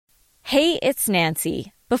Hey, it's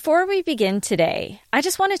Nancy. Before we begin today, I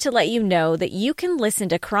just wanted to let you know that you can listen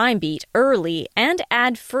to Crime Beat early and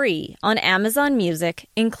ad-free on Amazon Music,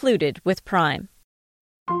 included with Prime.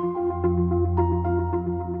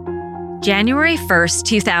 January 1st,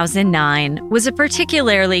 2009 was a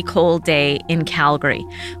particularly cold day in Calgary,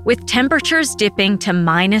 with temperatures dipping to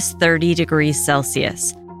minus 30 degrees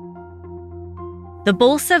Celsius. The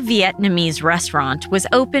Bolsa Vietnamese restaurant was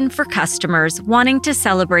open for customers wanting to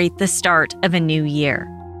celebrate the start of a new year.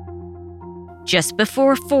 Just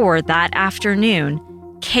before 4 that afternoon,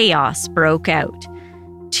 chaos broke out.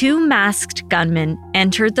 2 masked gunmen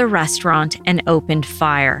entered the restaurant and opened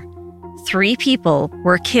fire. 3 people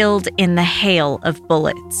were killed in the hail of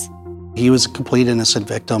bullets. He was a complete innocent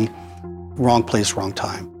victim. Wrong place, wrong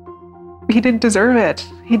time. He didn't deserve it.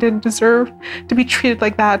 He didn't deserve to be treated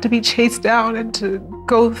like that, to be chased down and to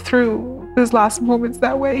go through his last moments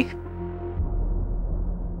that way.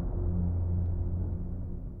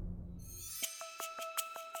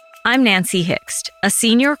 I'm Nancy Hixt, a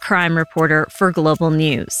senior crime reporter for Global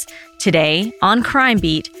News. Today, on Crime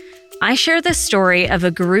Beat, I share the story of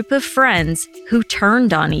a group of friends who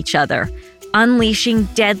turned on each other, unleashing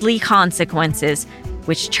deadly consequences,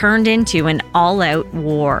 which turned into an all-out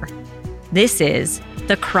war. This is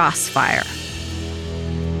The Crossfire.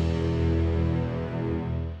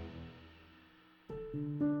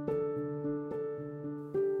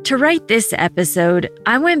 To write this episode,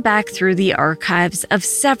 I went back through the archives of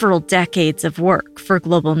several decades of work for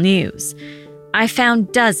Global News. I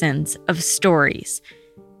found dozens of stories.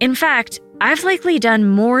 In fact, I've likely done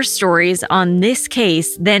more stories on this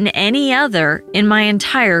case than any other in my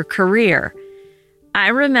entire career. I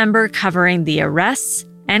remember covering the arrests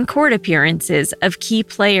and court appearances of key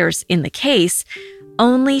players in the case,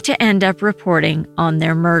 only to end up reporting on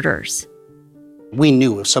their murders. We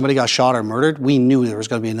knew if somebody got shot or murdered, we knew there was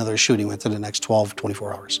going to be another shooting within the next 12,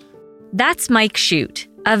 24 hours. That's Mike Shute,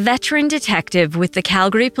 a veteran detective with the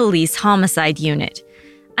Calgary Police Homicide Unit.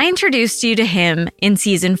 I introduced you to him in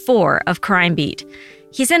Season 4 of Crime Beat.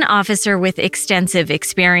 He's an officer with extensive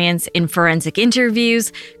experience in forensic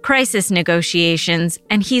interviews, crisis negotiations,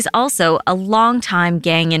 and he's also a longtime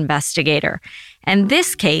gang investigator. And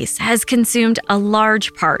this case has consumed a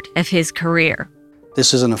large part of his career.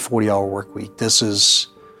 This isn't a 40-hour work week. This is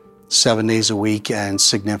 7 days a week and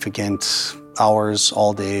significant hours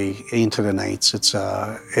all day into the nights.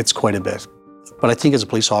 It's quite a bit. But I think as a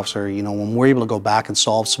police officer, when we're able to go back and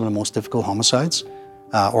solve some of the most difficult homicides,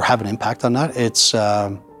 or have an impact on that, it's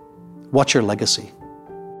what's your legacy?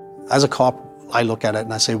 As a cop, I look at it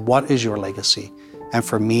and I say, what is your legacy? And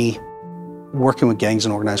for me, working with gangs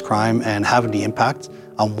and organized crime and having the impact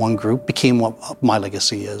on one group became what my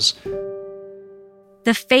legacy is.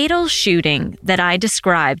 The fatal shooting that I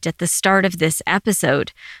described at the start of this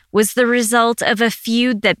episode was the result of a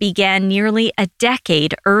feud that began nearly a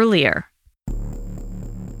decade earlier.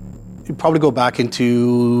 You'd probably go back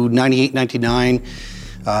into 98, 99.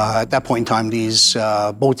 At that point in time,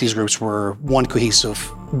 both these groups were one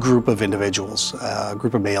cohesive group of individuals, a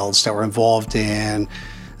group of males that were involved in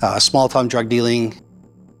small-time drug dealing.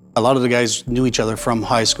 A lot of the guys knew each other from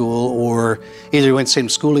high school, or either went to the same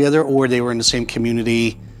school together, or they were in the same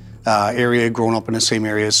community area, growing up in the same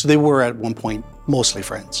area. So they were at one point mostly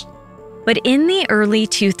friends. But in the early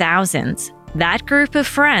 2000s, that group of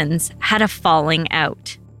friends had a falling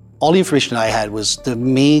out. All the information I had was the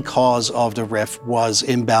main cause of the rift was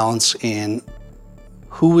imbalance in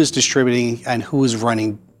who was distributing and who was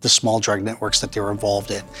running the small drug networks that they were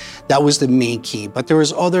involved in. That was the main key. But there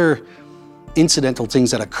was other incidental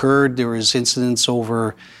things that occurred. There was incidents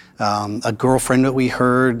over a girlfriend that we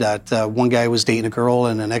heard that one guy was dating a girl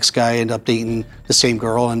and the next guy ended up dating the same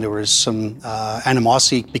girl, and there was some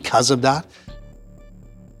animosity because of that.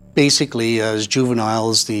 Basically, as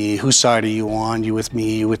juveniles, the whose side are you on, you with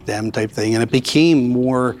me, you with them type thing. And it became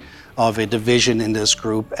more of a division in this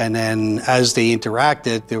group. And then as they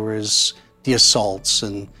interacted, there was the assaults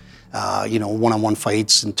and, one-on-one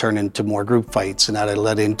fights and turned into more group fights. And that had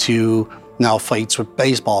led into now fights with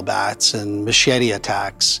baseball bats and machete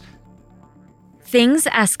attacks. Things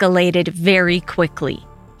escalated very quickly.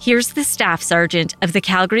 Here's the staff sergeant of the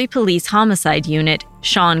Calgary Police Homicide Unit,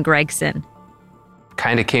 Sean Gregson.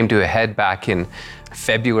 Kind of came to a head back in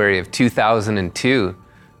February of 2002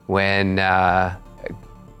 when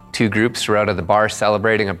 2 groups were out at the bar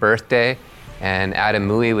celebrating a birthday, and Adam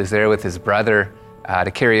Mui was there with his brother at a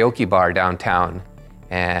karaoke bar downtown.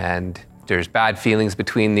 And there's bad feelings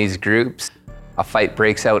between these groups. A fight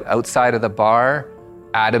breaks out outside of the bar.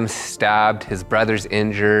 Adam's stabbed, his brother's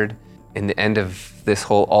injured. In the end of this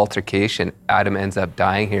whole altercation, Adam ends up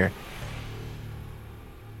dying here.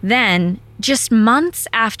 Then, just months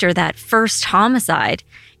after that first homicide,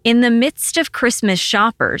 in the midst of Christmas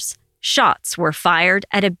shoppers, shots were fired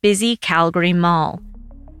at a busy Calgary mall.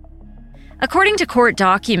 According to court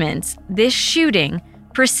documents, this shooting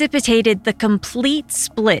precipitated the complete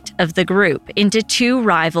split of the group into two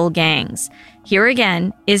rival gangs. Here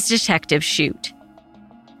again is Detective Shute.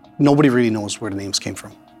 Nobody really knows where the names came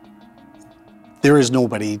from. There is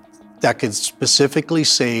nobody that could specifically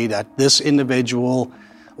say that this individual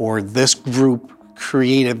or this group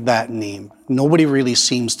created that name. Nobody really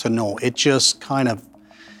seems to know. It just kind of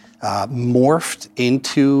morphed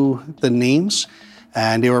into the names,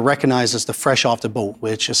 and they were recognized as the fresh off the boat,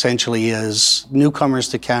 which essentially is newcomers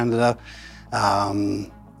to Canada,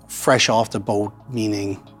 fresh off the boat,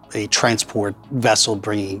 meaning a transport vessel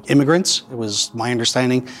bringing immigrants. It was my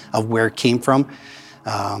understanding of where it came from.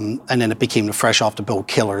 And then it became the fresh off the boat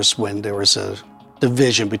killers when there was a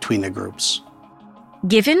division between the groups.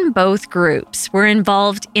 Given both groups were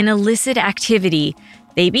involved in illicit activity,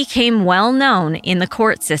 they became well known in the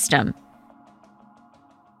court system.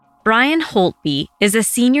 Brian Holtby is a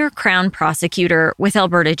senior Crown prosecutor with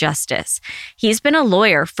Alberta Justice. He's been a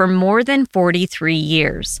lawyer for more than 43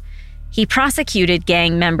 years. He prosecuted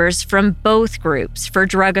gang members from both groups for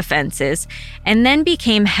drug offenses and then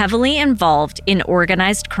became heavily involved in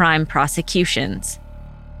organized crime prosecutions.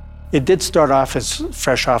 It did start off as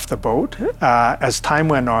fresh off the boat. As time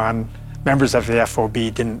went on, members of the FOB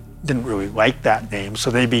didn't really like that name,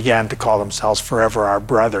 so they began to call themselves Forever Our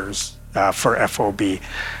Brothers for FOB.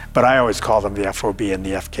 But I always call them the FOB and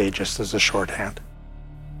the FK just as a shorthand.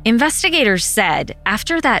 Investigators said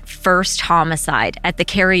after that first homicide at the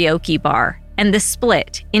karaoke bar and the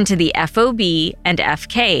split into the FOB and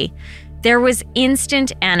FK, there was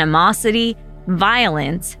instant animosity,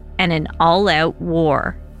 violence, and an all-out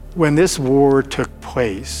war. When this war took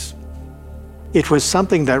place, it was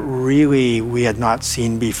something that really we had not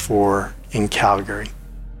seen before in Calgary.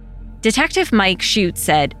 Detective Mike Shute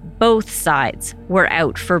said both sides were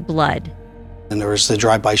out for blood. And there was the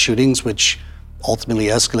drive-by shootings, which ultimately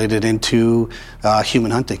escalated into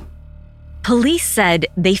human hunting. Police said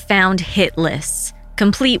they found hit lists,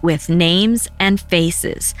 complete with names and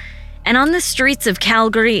faces. And on the streets of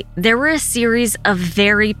Calgary, there were a series of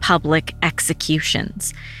very public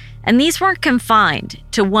executions. And these weren't confined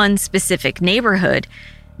to one specific neighborhood.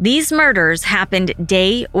 These murders happened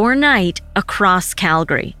day or night across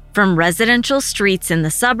Calgary, from residential streets in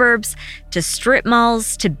the suburbs to strip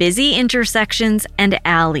malls to busy intersections and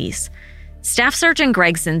alleys. Staff Sergeant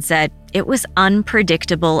Gregson said it was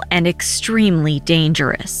unpredictable and extremely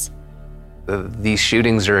dangerous. These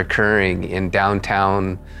shootings are occurring in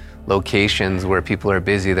downtown locations where people are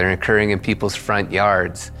busy. They're occurring in people's front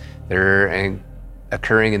yards. They're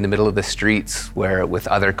occurring in the middle of the streets with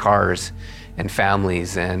other cars and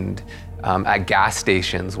families, and at gas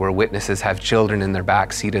stations where witnesses have children in their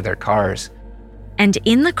back seat of their cars. And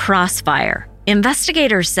in the crossfire,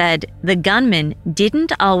 investigators said the gunman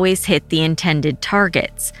didn't always hit the intended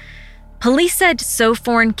targets. Police said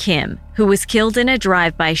Sophorn Kim, who was killed in a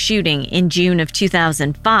drive-by shooting in June of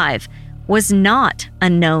 2005, was not a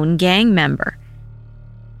known gang member.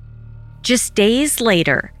 Just days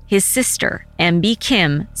later, his sister, MB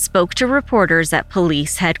Kim, spoke to reporters at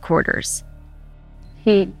police headquarters.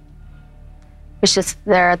 He was just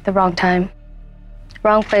there at the wrong time,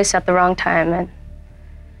 wrong place at the wrong time, and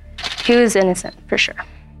he was innocent for sure.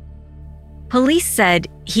 Police said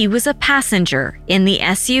he was a passenger in the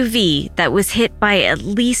SUV that was hit by at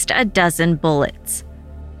least a dozen bullets.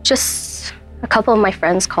 Just a couple of my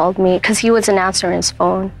friends called me because he wasn't answering his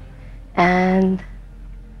phone, and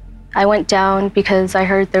I went down because I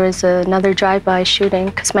heard there was another drive-by shooting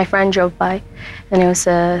because my friend drove by, and it was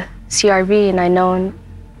a CRV, and I known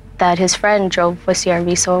that his friend drove a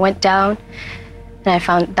CRV, so I went down,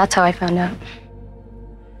 and that's how I found out.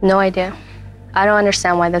 No idea. I don't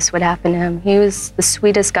understand why this would happen to him. He was the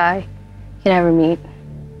sweetest guy you could ever meet.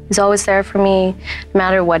 He's always there for me, no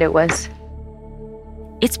matter what it was.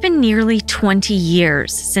 It's been nearly 20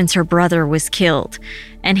 years since her brother was killed,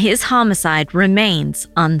 and his homicide remains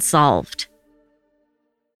unsolved.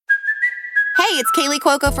 Hey, it's Kaylee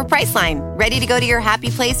Cuoco for Priceline. Ready to go to your happy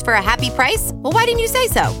place for a happy price? Well, why didn't you say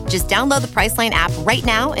so? Just download the Priceline app right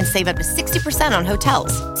now and save up to 60% on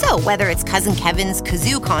hotels. So whether it's Cousin Kevin's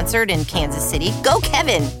Kazoo Concert in Kansas City, go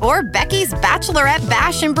Kevin, or Becky's Bachelorette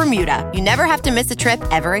Bash in Bermuda, you never have to miss a trip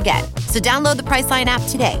ever again. So download the Priceline app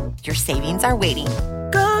today. Your savings are waiting.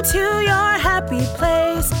 Go to your happy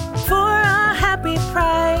place for a happy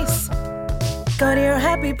price. Go to your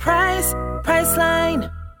happy price,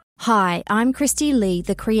 Priceline. Hi, I'm Christy Lee,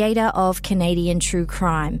 the creator of Canadian True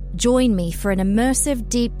Crime. Join me for an immersive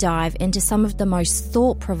deep dive into some of the most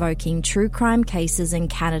thought-provoking true crime cases in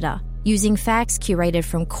Canada. Using facts curated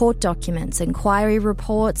from court documents, inquiry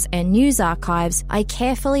reports, and news archives, I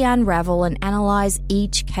carefully unravel and analyse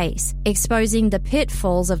each case, exposing the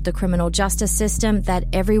pitfalls of the criminal justice system that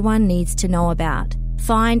everyone needs to know about.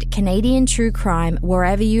 Find Canadian True Crime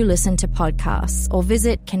wherever you listen to podcasts or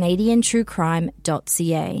visit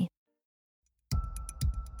canadiantruecrime.ca.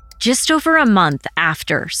 Just over a month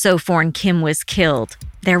after Sophorn Kim was killed,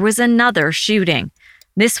 there was another shooting.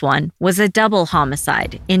 This one was a double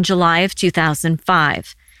homicide in July of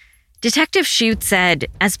 2005. Detective Shute said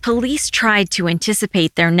as police tried to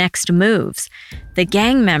anticipate their next moves, the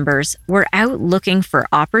gang members were out looking for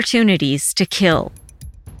opportunities to kill.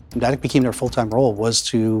 That became their full-time role, was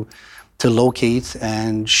to locate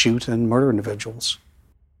and shoot and murder individuals.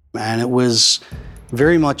 And it was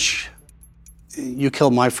very much, you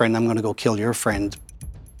kill my friend, I'm going to go kill your friend.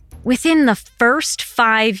 Within the first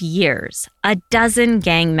 5 years, a dozen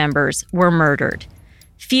gang members were murdered.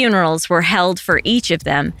 Funerals were held for each of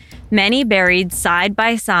them, many buried side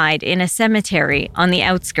by side in a cemetery on the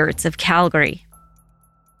outskirts of Calgary.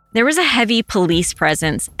 There was a heavy police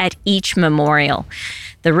presence at each memorial.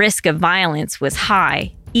 The risk of violence was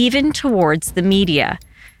high, even towards the media.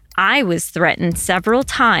 I was threatened several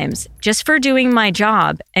times just for doing my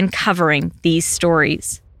job and covering these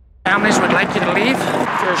stories. Families would like you to leave.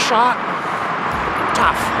 If you're shot,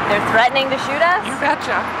 tough. They're threatening to shoot us? You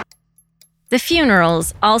betcha. The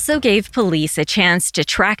funerals also gave police a chance to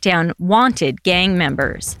track down wanted gang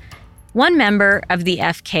members. One member of the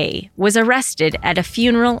FK was arrested at a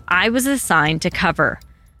funeral I was assigned to cover.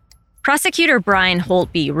 Prosecutor Brian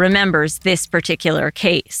Holtby remembers this particular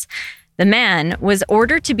case. The man was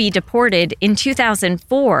ordered to be deported in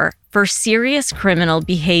 2004 for serious criminal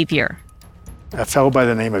behavior. A fellow by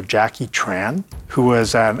the name of Jackie Tran, who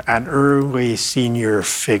was an early senior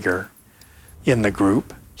figure in the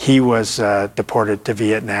group. He was deported to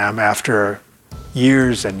Vietnam after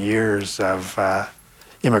years and years of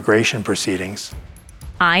immigration proceedings.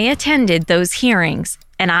 I attended those hearings,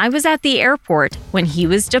 and I was at the airport when he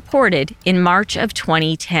was deported in March of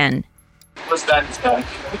 2010. What's that? Are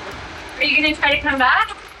you going to try to come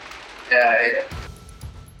back? Yeah.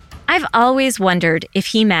 I've always wondered if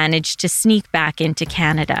he managed to sneak back into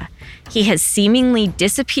Canada. He has seemingly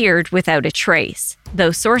disappeared without a trace,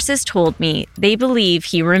 though sources told me they believe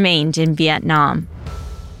he remained in Vietnam.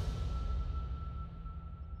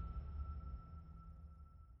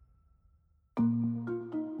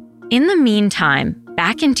 In the meantime,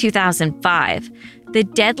 back in 2005, the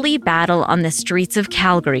deadly battle on the streets of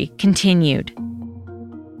Calgary continued.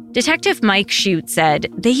 Detective Mike Shute said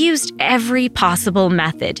they used every possible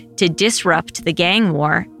method to disrupt the gang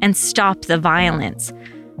war and stop the violence.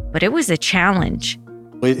 But it was a challenge.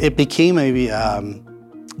 It became a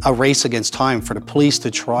race against time for the police to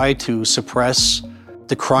try to suppress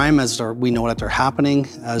the crime as we know that they're happening,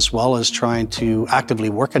 as well as trying to actively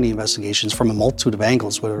work on the investigations from a multitude of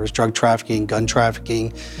angles, whether it's drug trafficking, gun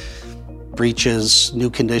trafficking, breaches, new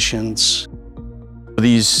conditions.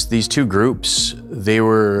 These two groups, they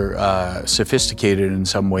were sophisticated in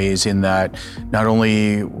some ways in that not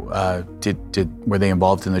only were they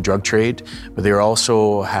involved in the drug trade, but they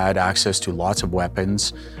also had access to lots of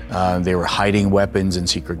weapons. They were hiding weapons in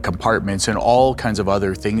secret compartments and all kinds of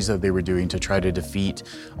other things that they were doing to try to defeat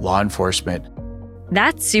law enforcement.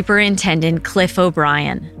 That's Superintendent Cliff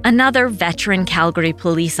O'Brien, another veteran Calgary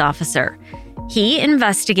police officer. He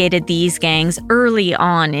investigated these gangs early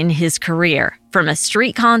on in his career, from a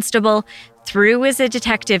street constable through as a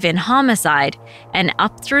detective in homicide and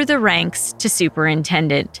up through the ranks to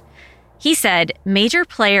superintendent. He said major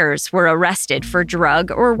players were arrested for drug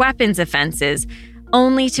or weapons offenses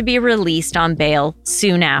only to be released on bail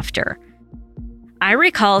soon after. I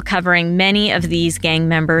recall covering many of these gang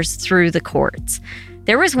members through the courts.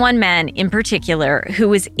 There was one man in particular who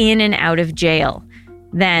was in and out of jail.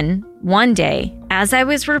 Then, one day, as I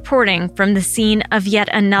was reporting from the scene of yet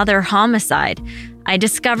another homicide, I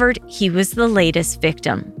discovered he was the latest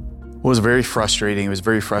victim. It was very frustrating. It was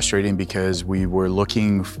very frustrating because we were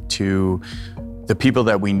looking to the people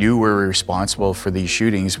that we knew were responsible for these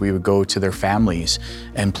shootings. We would go to their families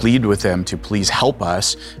and plead with them to please help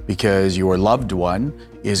us because your loved one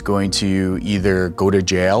is going to either go to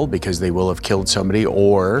jail because they will have killed somebody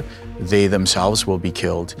or they themselves will be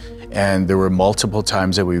killed. And there were multiple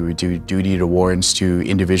times that we would do duty to warrants to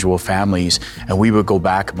individual families, and we would go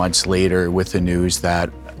back months later with the news that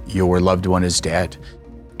your loved one is dead.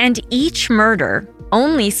 And each murder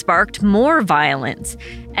only sparked more violence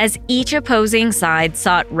as each opposing side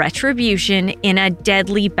sought retribution in a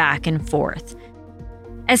deadly back and forth.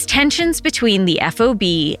 As tensions between the FOB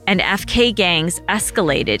and FK gangs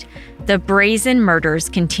escalated, the brazen murders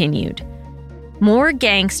continued. More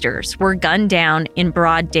gangsters were gunned down in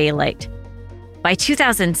broad daylight. By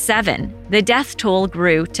 2007, the death toll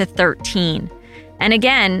grew to 13, and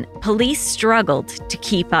again, police struggled to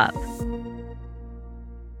keep up.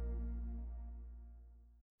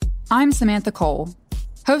 I'm Samantha Cole,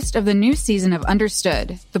 host of the new season of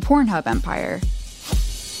Understood, the Pornhub Empire.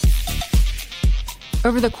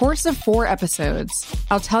 Over the course of 4 episodes,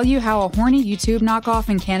 I'll tell you how a horny YouTube knockoff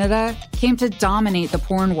in Canada came to dominate the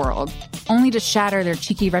porn world, only to shatter their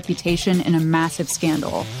cheeky reputation in a massive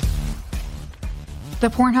scandal. The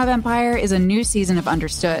Pornhub Empire is a new season of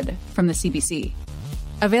Understood from the CBC.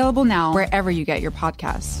 Available now wherever you get your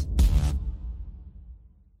podcasts.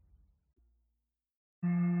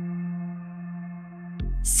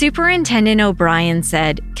 Superintendent O'Brien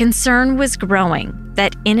said concern was growing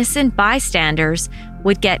that innocent bystanders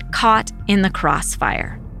would get caught in the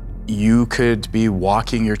crossfire. You could be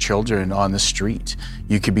walking your children on the street.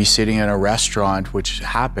 You could be sitting in a restaurant, which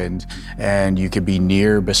happened, and you could be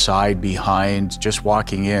near, beside, behind, just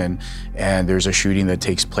walking in, and there's a shooting that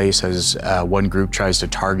takes place as one group tries to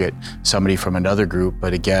target somebody from another group,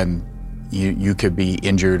 but again, you could be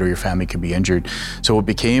injured or your family could be injured. So it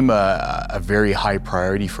became a very high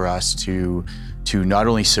priority for us to not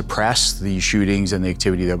only suppress the shootings and the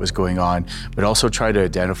activity that was going on, but also try to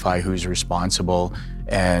identify who's responsible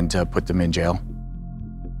and put them in jail.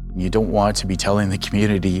 You don't want to be telling the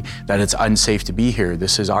community that it's unsafe to be here.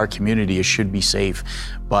 This is our community, it should be safe.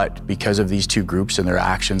 But because of these 2 groups and their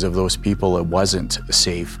actions of those people, it wasn't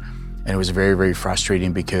safe. And it was very, very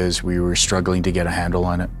frustrating because we were struggling to get a handle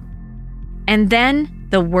on it. And then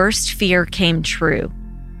the worst fear came true.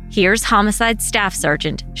 Here's Homicide Staff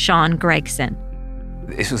Sergeant Sean Gregson.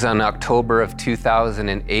 This was in October of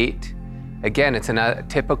 2008. Again, it's a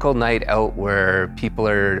typical night out where people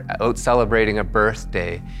are out celebrating a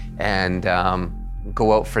birthday and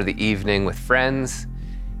go out for the evening with friends.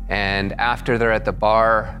 And after they're at the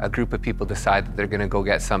bar, a group of people decide that they're gonna go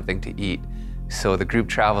get something to eat. So the group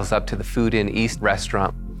travels up to the Food Inn East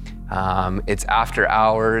restaurant. It's after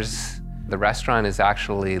hours. The restaurant is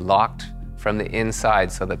actually locked from the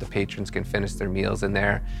inside so that the patrons can finish their meals in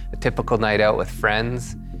there. A typical night out with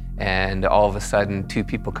friends, and all of a sudden 2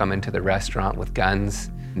 people come into the restaurant with guns.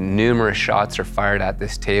 Numerous shots are fired at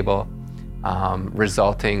this table,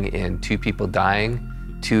 resulting in 2 people dying,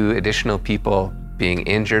 2 additional people being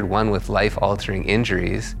injured, one with life-altering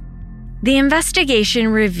injuries. The investigation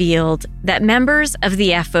revealed that members of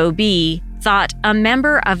the FOB thought a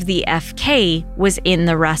member of the FK was in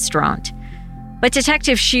the restaurant. But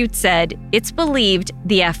Detective Shute said it's believed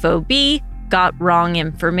the FOB got wrong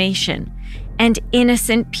information and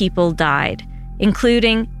innocent people died,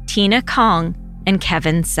 including Tina Kong and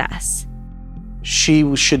Kevin Sess.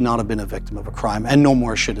 She should not have been a victim of a crime, and no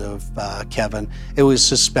more should have Kevin. It was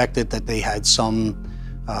suspected that they had some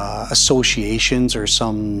associations or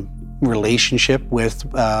some relationship with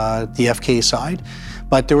the FK side,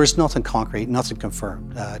 but there was nothing concrete, nothing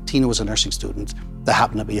confirmed. Tina was a nursing student that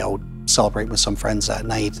happened to be out celebrating with some friends that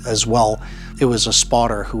night as well. It was a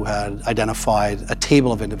spotter who had identified a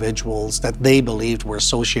table of individuals that they believed were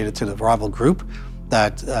associated to the rival group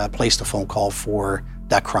that placed a phone call for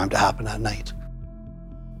that crime to happen that night.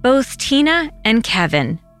 Both Tina and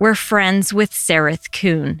Kevin were friends with Sareth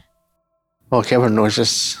Kuhn. Well, Kevin was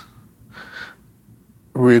just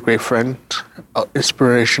a really great friend,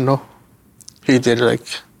 inspirational. He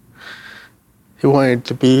wanted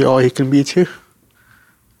to be all he can be too.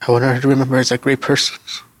 I want her to remember as a great person.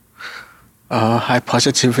 High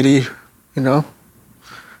positivity, you know.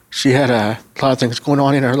 She had a lot of things going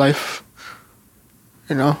on in her life,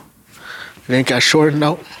 you know. And it got shortened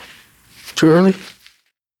out too early.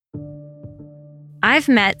 I've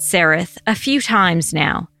met Sareth a few times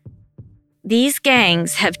now. These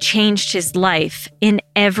gangs have changed his life in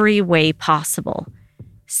every way possible.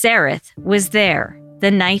 Sareth was there the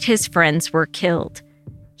night his friends were killed.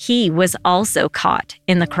 He was also caught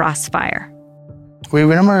in the crossfire. We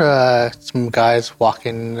remember some guys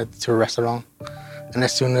walking to a restaurant, and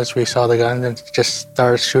as soon as we saw the gun and just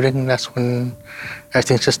started shooting, that's when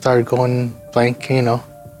everything just started going blank, you know.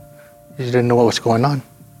 You didn't know what was going on.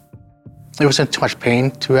 It wasn't too much pain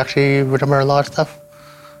to actually remember a lot of stuff.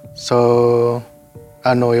 So, I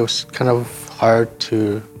don't know, it was kind of hard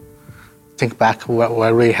to think back what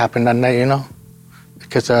really happened that night, you know?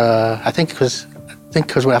 Because I think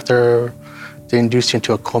because after they induce you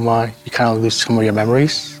into a coma, you kind of lose some of your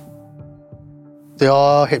memories. They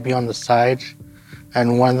all hit me on the side,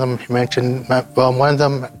 and one of them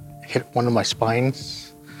hit one of my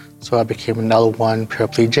spines, so I became an L1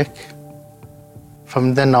 paraplegic.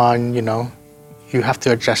 From then on, you have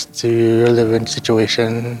to adjust to your living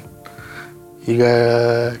situation. You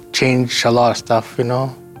gotta change a lot of stuff,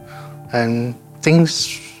 and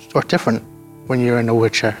things are different when you're in a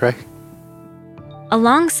wheelchair, right?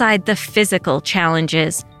 Alongside the physical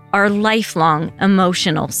challenges are lifelong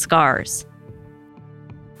emotional scars.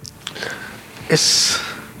 It's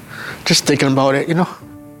just thinking about it,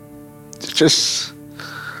 It's just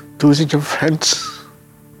losing your friends.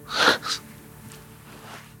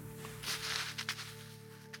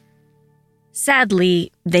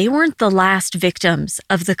 Sadly, they weren't the last victims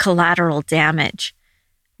of the collateral damage.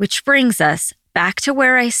 Which brings us back to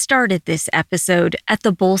where I started this episode at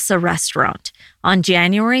the Bolsa restaurant on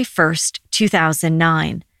January 1st,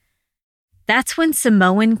 2009. That's when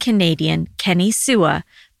Samoan Canadian Kenny Sua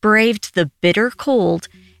braved the bitter cold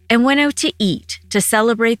and went out to eat to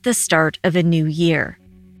celebrate the start of a new year.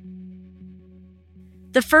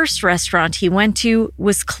 The first restaurant he went to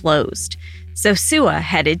was closed, so Sua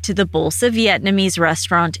headed to the Bolsa Vietnamese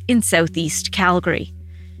restaurant in southeast Calgary.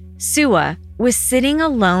 Sua was sitting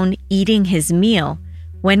alone eating his meal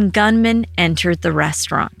when gunmen entered the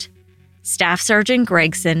restaurant. Staff Sergeant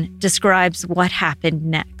Gregson describes what happened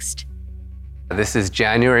next. This is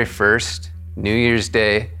January 1st, New Year's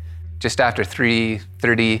Day, just after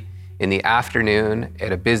 3:30 in the afternoon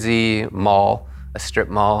at a busy mall, a strip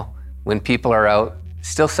mall, when people are out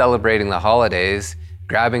still celebrating the holidays,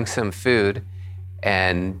 grabbing some food,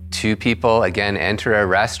 and two people again enter a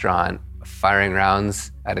restaurant, firing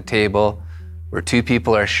rounds at a table where two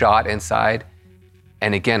people are shot inside.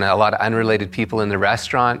 And again, a lot of unrelated people in the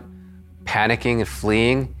restaurant panicking and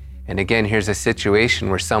fleeing. And again, here's a situation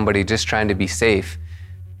where somebody just trying to be safe,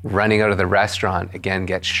 running out of the restaurant, again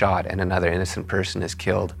gets shot and another innocent person is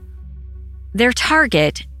killed. Their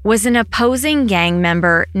target was an opposing gang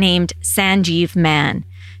member named Sanjeev Mann,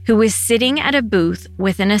 who was sitting at a booth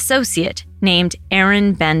with an associate named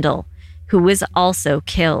Aaron Bendel, who was also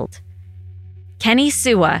killed. Kenny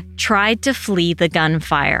Sua tried to flee the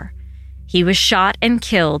gunfire. He was shot and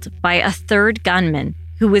killed by a third gunman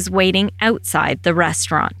who was waiting outside the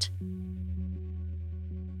restaurant.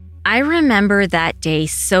 I remember that day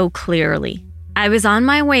so clearly. I was on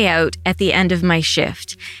my way out at the end of my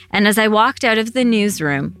shift, and as I walked out of the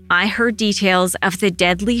newsroom, I heard details of the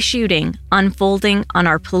deadly shooting unfolding on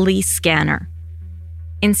our police scanner.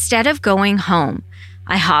 Instead of going home,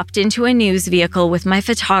 I hopped into a news vehicle with my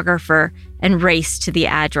photographer and raced to the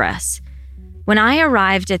address. When I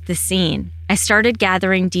arrived at the scene, I started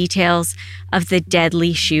gathering details of the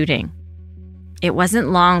deadly shooting. It wasn't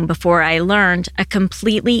long before I learned a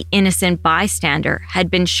completely innocent bystander had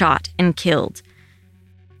been shot and killed.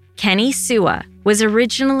 Kenny Sua was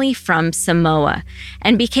originally from Samoa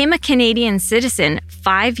and became a Canadian citizen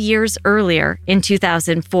 5 years earlier in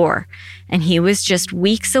 2004, and he was just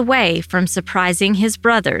weeks away from surprising his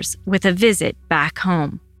brothers with a visit back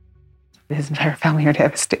home. His entire family are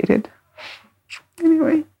devastated.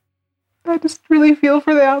 Anyway, I just really feel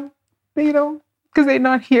for them, because they're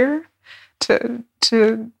not here to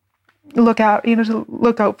look out, to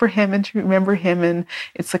look out for him and to remember him. And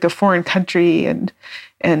it's like a foreign country,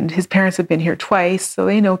 and his parents have been here twice, so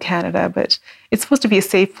they know Canada, but it's supposed to be a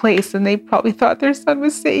safe place, and they probably thought their son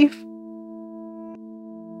was safe.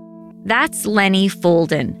 That's Lenny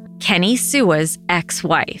Folden, Kenny Sua's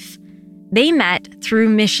ex-wife. They met through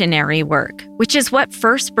missionary work, which is what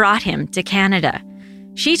first brought him to Canada.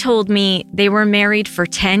 She told me they were married for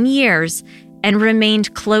 10 years and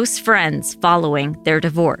remained close friends following their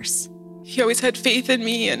divorce. He always had faith in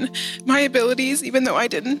me and my abilities, even though I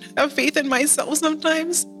didn't have faith in myself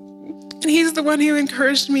sometimes. And he's the one who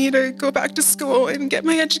encouraged me to go back to school and get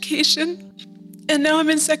my education. And now I'm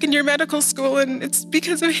in second-year medical school, and it's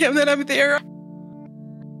because of him that I'm there.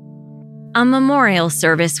 A memorial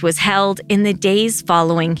service was held in the days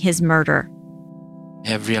following his murder. I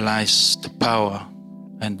have realized the power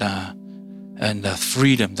and the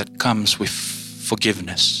freedom that comes with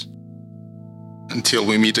forgiveness. Until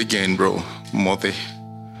we meet again, bro. Mote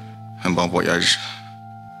and bon voyage.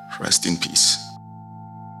 Rest in peace.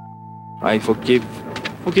 I forgive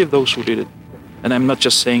those who did it. And I'm not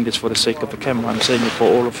just saying this for the sake of the camera, I'm saying it for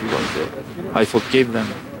all of you out there. I forgive them,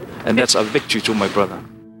 and that's a victory to my brother.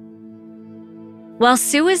 While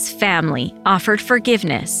Sua's family offered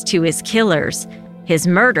forgiveness to his killers, his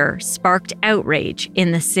murder sparked outrage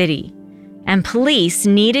in the city, and police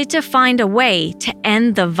needed to find a way to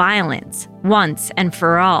end the violence once and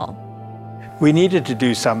for all. we needed to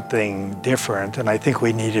do something different, and I think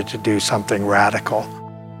we needed to do something radical.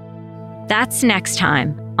 That's next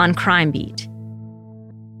time on Crime Beat.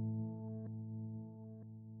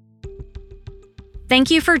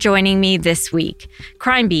 Thank you for joining me this week.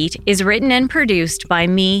 Crime Beat is written and produced by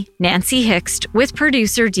me, Nancy Hixt, with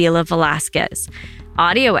producer Dila Velasquez.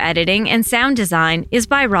 Audio editing and sound design is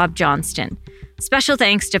by Rob Johnston. Special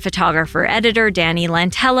thanks to photographer-editor Danny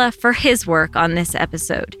Lantella for his work on this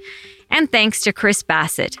episode. And thanks to Chris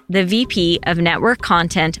Bassett, the VP of Network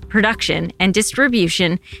Content, Production and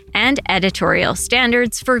Distribution and Editorial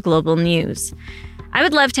Standards for Global News. I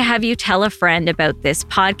would love to have you tell a friend about this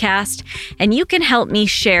podcast, and you can help me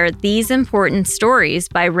share these important stories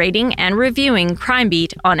by rating and reviewing Crime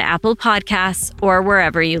Beat on Apple Podcasts or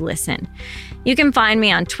wherever you listen. You can find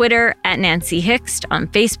me on Twitter at Nancy Hixt, on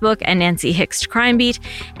Facebook at Nancy Hixt Crime Beat,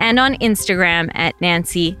 and on Instagram at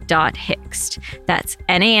nancy.hixt. That's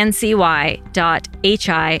nancy.hixt.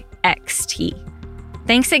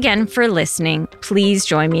 Thanks again for listening. Please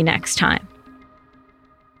join me next time.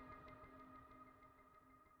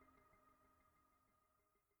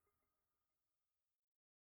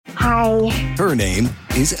 Hi. Her name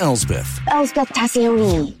is Elsbeth. Elsbeth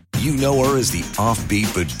Tassioni. You know her as the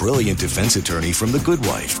offbeat but brilliant defense attorney from The Good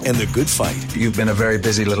Wife and The Good Fight. You've been a very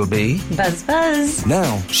busy little bee. Buzz, buzz.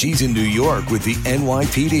 Now she's in New York with the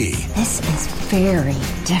NYPD. This is very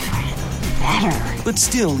different. Better. But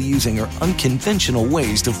still using her unconventional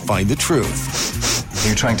ways to find the truth. Are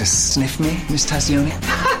you trying to sniff me, Miss Tassioni?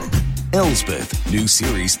 Elsbeth, new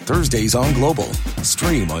series Thursdays on Global.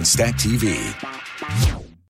 Stream on Stack TV.